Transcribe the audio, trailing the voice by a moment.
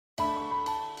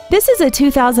This is a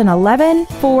 2011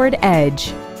 Ford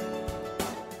Edge.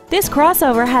 This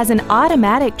crossover has an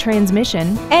automatic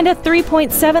transmission and a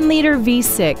 3.7-liter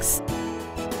V6.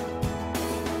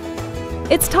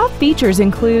 Its top features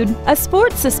include a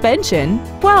sport suspension,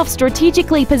 12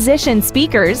 strategically positioned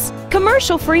speakers,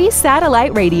 commercial-free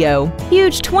satellite radio,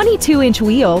 huge 22-inch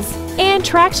wheels, and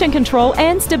traction control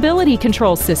and stability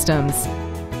control systems.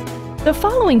 The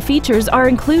following features are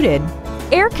included: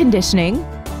 air conditioning,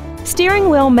 steering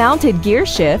wheel mounted gear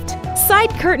shift, side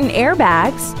curtain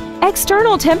airbags,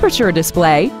 external temperature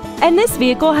display, and this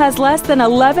vehicle has less than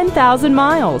 11,000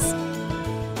 miles.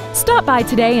 Stop by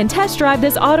today and test drive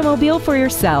this automobile for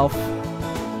yourself.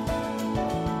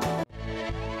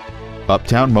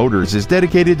 Uptown Motors is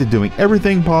dedicated to doing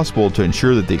everything possible to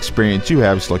ensure that the experience you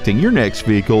have selecting your next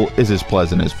vehicle is as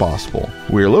pleasant as possible.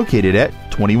 We are located at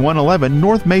 2111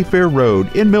 North Mayfair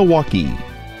Road in Milwaukee.